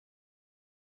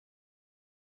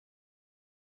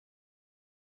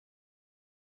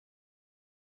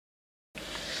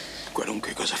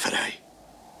Qualunque cosa farai,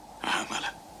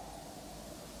 amala.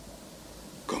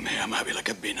 Come amavi la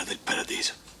cabina del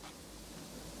paradiso.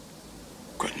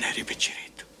 Quando eri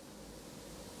piccinetto.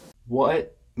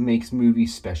 What makes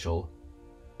movies special?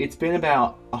 It's been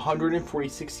about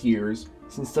 146 years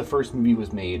since the first movie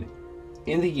was made.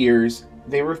 In the years,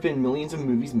 there have been millions of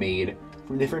movies made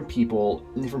from different people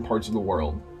in different parts of the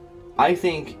world. I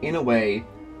think, in a way,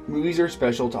 movies are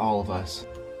special to all of us.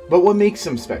 But what makes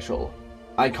them special?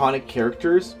 Iconic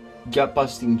characters?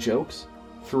 Gut-busting jokes?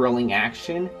 Thrilling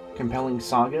action? Compelling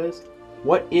sagas?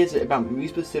 What is it about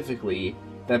movies specifically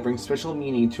that brings special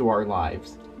meaning to our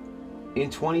lives? In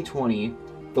 2020,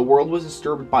 the world was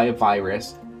disturbed by a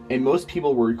virus, and most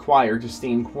people were required to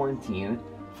stay in quarantine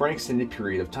for an extended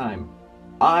period of time.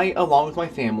 I, along with my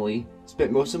family,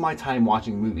 spent most of my time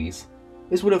watching movies.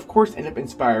 This would of course end up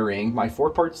inspiring my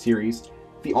 4-part series,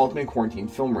 The Ultimate Quarantine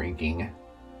Film Ranking.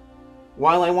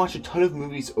 While I watched a ton of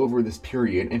movies over this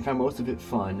period and found most of it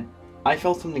fun, I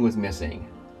felt something was missing.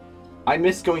 I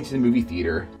missed going to the movie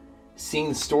theater, seeing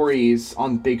the stories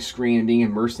on the big screen and being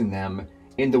immersed in them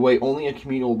in the way only a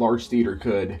communal large theater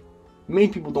could. Many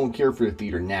people don't care for the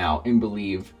theater now and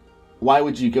believe, why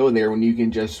would you go there when you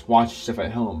can just watch stuff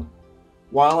at home?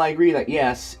 While I agree that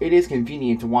yes, it is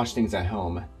convenient to watch things at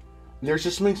home, there's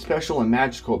just something special and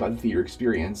magical about the theater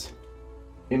experience.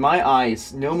 In my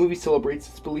eyes, no movie celebrates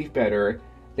its belief better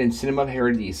than Cinema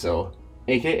Paradiso,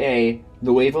 aka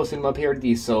Nuovo Cinema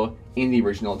Paradiso in the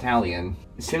original Italian.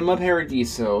 Cinema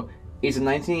Paradiso is a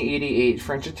 1988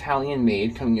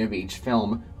 French-Italian-made coming-of-age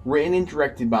film written and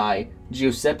directed by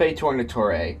Giuseppe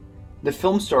Tornatore. The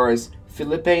film stars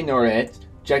Philippe Noiret,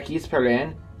 Jacques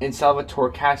Perrin, and Salvatore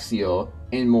Cassio,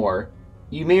 and more.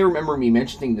 You may remember me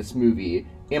mentioning this movie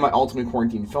in my Ultimate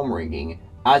Quarantine Film Ranking,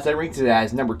 as I ranked it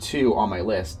as number 2 on my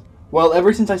list. Well,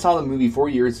 ever since I saw the movie 4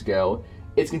 years ago,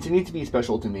 it's continued to be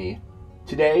special to me.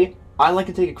 Today, I'd like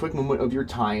to take a quick moment of your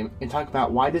time and talk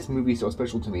about why this movie is so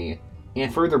special to me,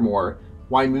 and furthermore,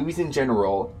 why movies in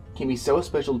general can be so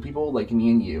special to people like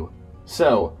me and you.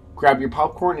 So, grab your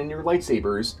popcorn and your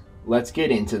lightsabers, let's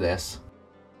get into this.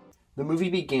 The movie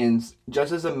begins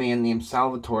just as a man named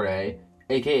Salvatore,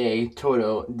 aka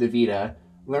Toto De Vita,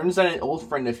 learns that an old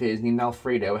friend of his named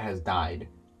Alfredo has died.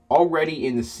 Already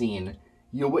in the scene,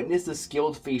 you'll witness the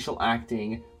skilled facial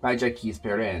acting by Jacques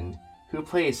Perrin, who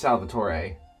plays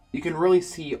Salvatore. You can really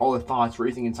see all the thoughts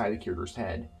racing inside the character's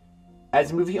head. As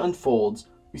the movie unfolds,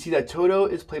 we see that Toto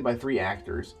is played by 3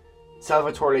 actors: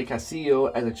 Salvatore Cassio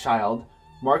as a child,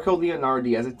 Marco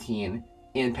Leonardi as a teen,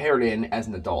 and Perrin as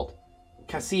an adult.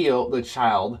 Cassio, the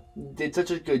child, did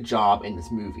such a good job in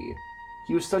this movie.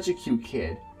 He was such a cute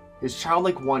kid. His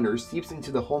childlike wonder seeps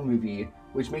into the whole movie,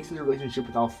 which makes his relationship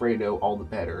with Alfredo all the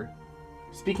better.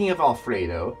 Speaking of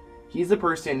Alfredo, he's the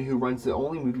person who runs the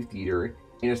only movie theater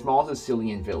in a small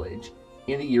Sicilian village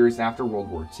in the years after World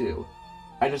War II.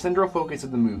 At the central focus of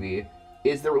the movie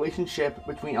is the relationship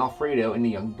between Alfredo and a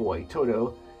young boy,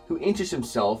 Toto, who inches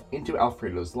himself into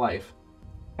Alfredo's life.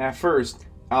 At first,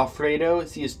 Alfredo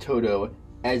sees Toto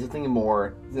as nothing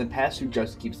more than a pest who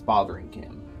just keeps bothering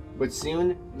him, but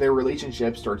soon their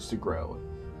relationship starts to grow.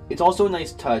 It's also a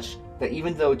nice touch that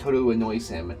even though Toto annoys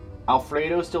him,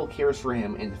 Alfredo still cares for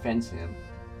him and defends him.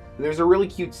 There's a really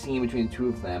cute scene between the two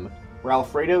of them, where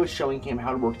Alfredo is showing him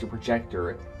how to work the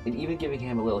projector and even giving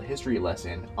him a little history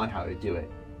lesson on how to do it.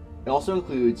 It also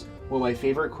includes one of my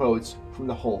favorite quotes from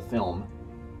the whole film.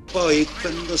 Poi,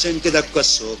 quando senti da qua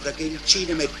sopra che il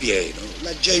cinema è pieno,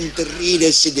 la gente ride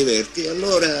e si diverte,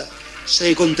 allora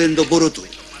sei contento pure tu.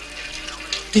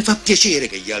 Ti fa piacere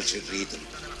che gli altri ridano.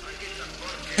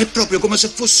 È proprio come se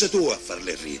fosse tu a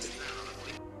farle ridere.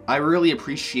 I really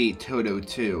appreciate Toto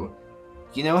too.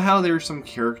 You know how there's some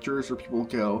characters where people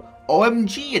go,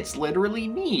 OMG, it's literally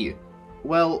me!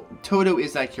 Well, Toto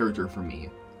is that character for me.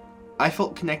 I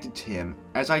felt connected to him,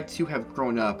 as I too have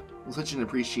grown up with such an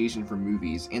appreciation for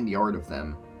movies and the art of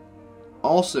them.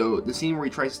 Also, the scene where he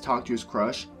tries to talk to his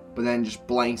crush, but then just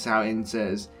blanks out and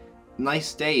says,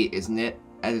 "Nice day, isn't it?"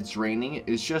 as it's raining,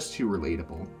 is just too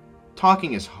relatable.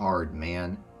 Talking is hard,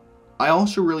 man. I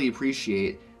also really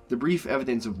appreciate the brief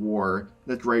evidence of war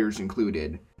that the writers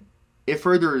included. It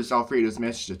furthers Alfredo's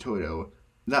message to Toto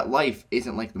that life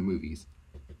isn't like the movies.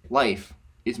 Life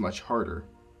is much harder.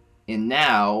 And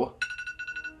now...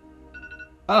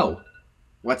 Oh,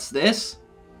 what's this?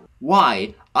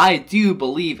 Why, I do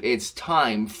believe it's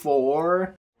time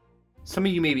for... Some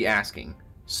of you may be asking,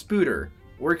 Spooter,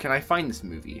 where can I find this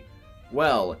movie?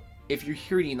 Well, if you're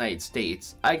here in the United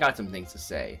States, I got some things to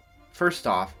say. First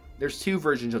off, there's 2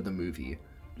 versions of the movie,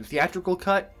 the theatrical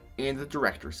cut and the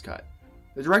director's cut.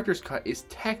 The director's cut is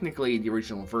technically the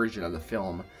original version of the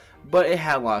film, but it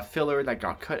had a lot of filler that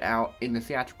got cut out in the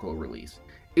theatrical release.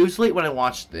 It was late when I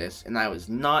watched this, and I was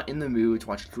not in the mood to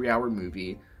watch a 3-hour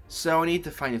movie, so I needed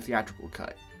to find a theatrical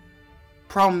cut.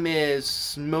 Problem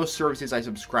is, most services I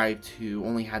subscribed to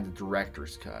only had the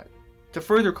director's cut. To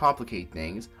further complicate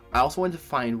things, I also wanted to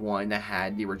find one that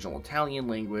had the original Italian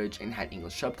language and had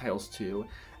English subtitles too,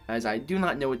 as I do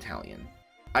not know Italian.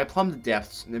 I plumbed the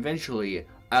depths, and eventually,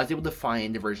 I was able to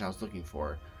find the version I was looking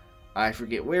for. I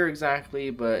forget where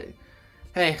exactly, but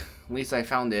hey, at least I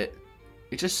found it.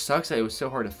 It just sucks that it was so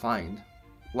hard to find.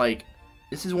 Like,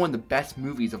 this is one of the best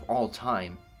movies of all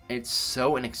time, and it's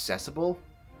so inaccessible.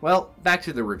 Well, back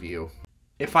to the review.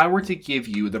 If I were to give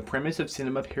you the premise of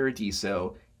Cinema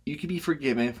Paradiso, you could be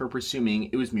forgiven for presuming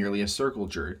it was merely a circle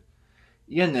jerk.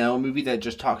 You know, a movie that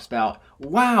just talks about,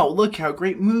 wow, look how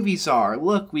great movies are.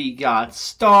 Look, we got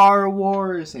Star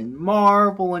Wars and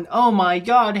Marvel and oh my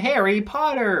god, Harry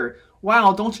Potter.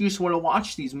 Wow, don't you just want to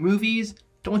watch these movies?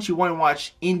 Don't you want to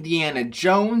watch Indiana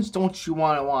Jones? Don't you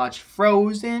want to watch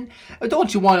Frozen?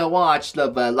 Don't you want to watch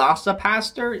The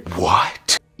Velocipaster?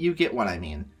 What? You get what I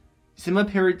mean. Cinema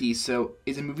Paradiso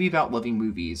is a movie about loving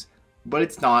movies, but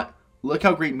it's not, look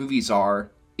how great movies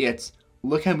are. It's,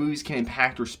 look how movies can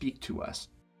impact or speak to us.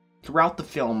 Throughout the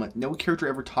film, no character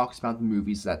ever talks about the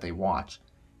movies that they watch.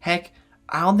 Heck,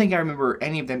 I don't think I remember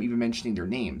any of them even mentioning their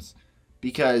names,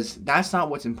 because that's not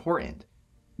what's important.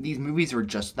 These movies are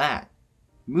just that.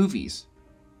 Movies.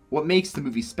 What makes the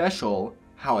movie special,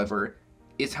 however,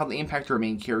 is how they impact our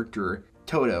main character,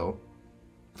 Toto.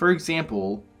 For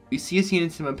example, we see a scene in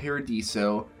Cinema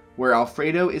Paradiso where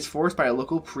Alfredo is forced by a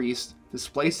local priest to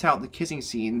splice out the kissing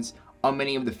scenes on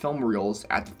many of the film reels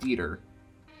at the theater.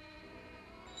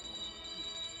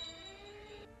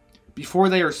 Before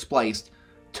they are spliced,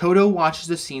 Toto watches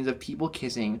the scenes of people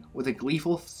kissing with a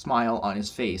gleeful smile on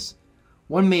his face.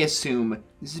 One may assume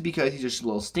this is because he's just a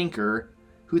little stinker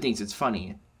who thinks it's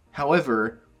funny.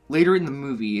 However, later in the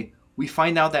movie, we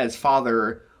find out that his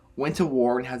father went to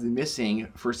war and has been missing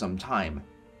for some time.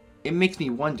 It makes me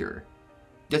wonder,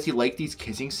 does he like these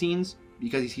kissing scenes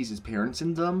because he sees his parents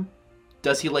in them?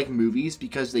 Does he like movies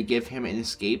because they give him an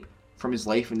escape from his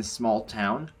life in a small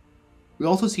town? We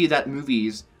also see that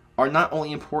movies are not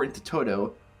only important to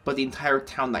Toto, but the entire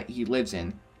town that he lives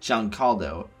in,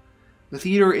 Giancarlo. The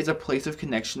theater is a place of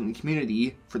connection and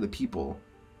community for the people.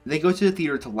 They go to the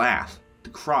theater to laugh, to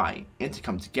cry, and to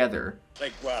come together. Lei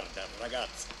guarda,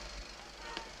 ragazzi.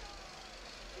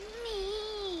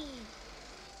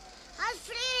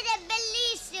 Alfredo è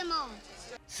bellissimo!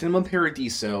 Cinema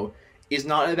Paradiso is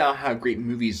not about how great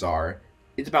movies are,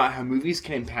 it's about how movies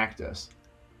can impact us.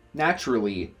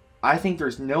 Naturally, I think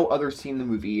there's no other scene in the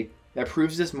movie that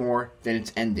proves this more than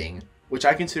its ending, which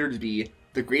I consider to be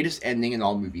the greatest ending in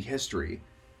all movie history.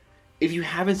 If you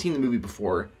haven't seen the movie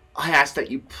before, I ask that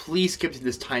you please skip to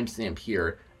this timestamp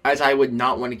here, as I would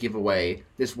not want to give away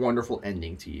this wonderful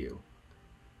ending to you.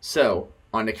 So,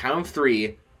 on the count of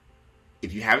 3,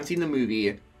 if you haven't seen the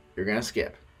movie, you're gonna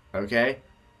skip, okay?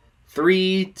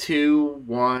 3, 2,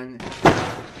 1...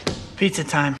 Pizza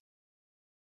time.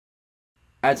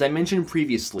 As I mentioned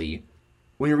previously,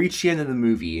 when we reach the end of the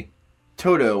movie,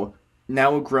 Toto,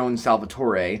 now a grown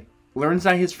Salvatore, learns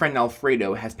that his friend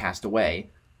Alfredo has passed away.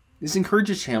 This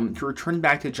encourages him to return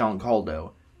back to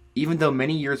Giancarlo, even though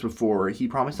many years before he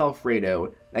promised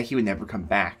Alfredo that he would never come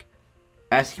back.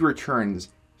 As he returns,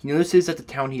 he notices that the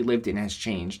town he lived in has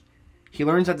changed. He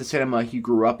learns that the cinema he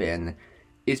grew up in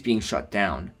is being shut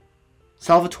down.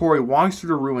 Salvatore walks through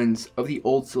the ruins of the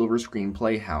old silver screen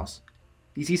playhouse.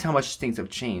 He sees how much things have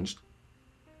changed.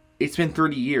 It's been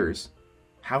 30 years.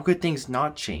 How could things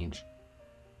not change?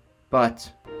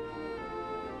 But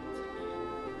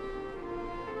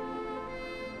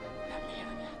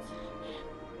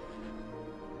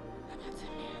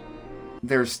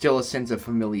there's still a sense of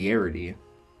familiarity.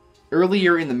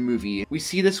 Earlier in the movie, we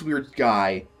see this weird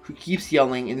guy who keeps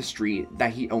yelling in the street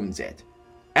that he owns it.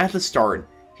 At the start,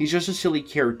 he's just a silly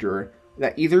character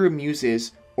that either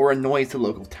amuses or annoys the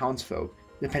local townsfolk,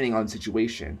 depending on the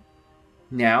situation.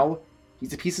 Now,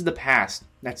 he's a piece of the past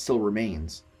that still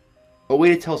remains. A way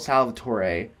to tell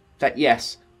Salvatore that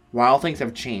yes, while things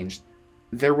have changed,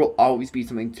 there will always be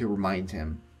something to remind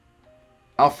him.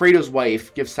 Alfredo's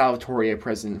wife gives Salvatore a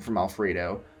present from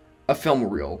Alfredo, a film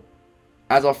reel.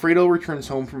 As Alfredo returns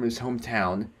home from his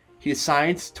hometown, he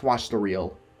decides to watch the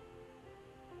reel.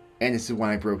 And this is when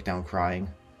I broke down crying.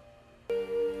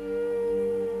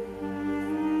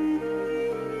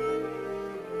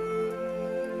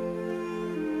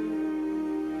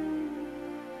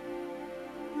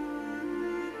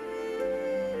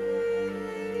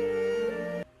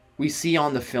 we see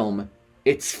on the film,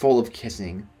 it's full of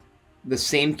kissing. The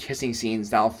same kissing scenes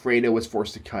that Alfredo was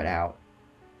forced to cut out.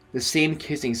 The same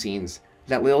kissing scenes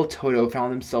that little Toto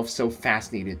found himself so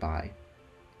fascinated by.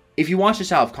 If you watch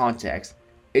this out of context,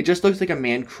 it just looks like a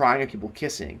man crying at people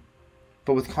kissing.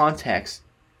 But with context,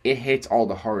 it hits all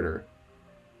the harder.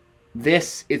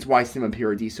 This is why Cinema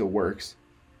Paradiso works.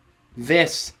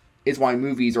 This is why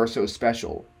movies are so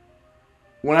special.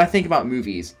 When I think about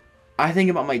movies, I think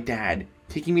about my dad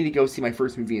taking me to go see my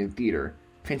first movie in the theater,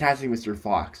 Fantastic Mr.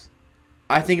 Fox.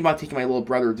 I think about taking my little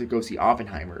brother to go see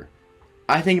Oppenheimer.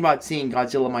 I think about seeing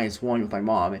Godzilla -1 with my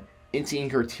mom and seeing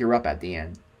her tear up at the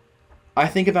end. I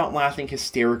think about laughing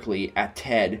hysterically at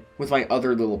Ted with my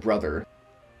other little brother.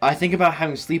 I think about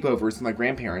having sleepovers with my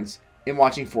grandparents and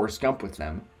watching Forrest Gump with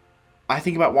them. I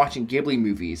think about watching Ghibli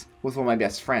movies with one of my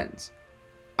best friends.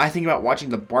 I think about watching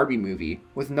the Barbie movie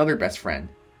with another best friend,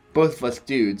 both of us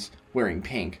dudes wearing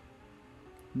pink.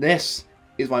 This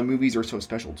is why movies are so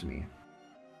special to me.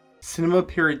 Cinema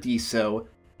Paradiso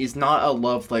is not a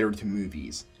love letter to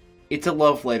movies. It's a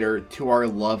love letter to our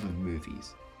love of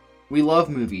movies. We love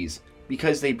movies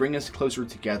because they bring us closer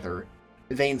together.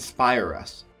 They inspire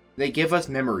us. They give us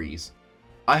memories.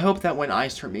 I hope that when I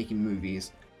start making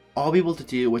movies, I'll be able to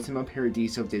do what Cinema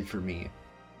Paradiso did for me.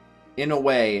 In a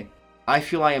way, I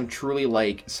feel I am truly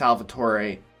like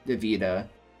Salvatore De Vita.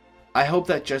 I hope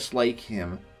that just like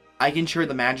him, I can share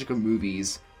the magic of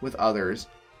movies with others,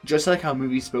 just like how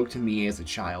movies spoke to me as a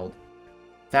child.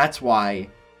 That's why,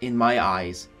 in my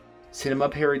eyes, Cinema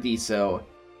Paradiso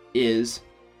is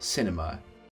cinema.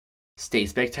 Stay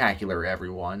spectacular,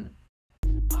 everyone.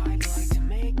 I'd like to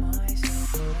make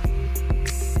myself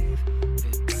believe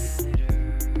that planet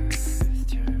Earth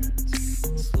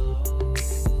turns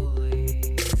slowly.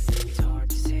 It's hard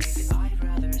to say that I'd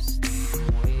rather stay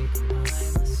awake when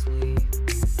I'm asleep,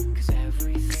 'cause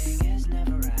everything is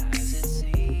never as it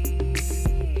seems.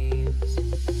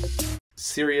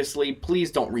 Seriously, please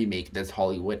don't remake this,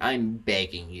 Hollywood. I'm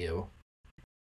begging you.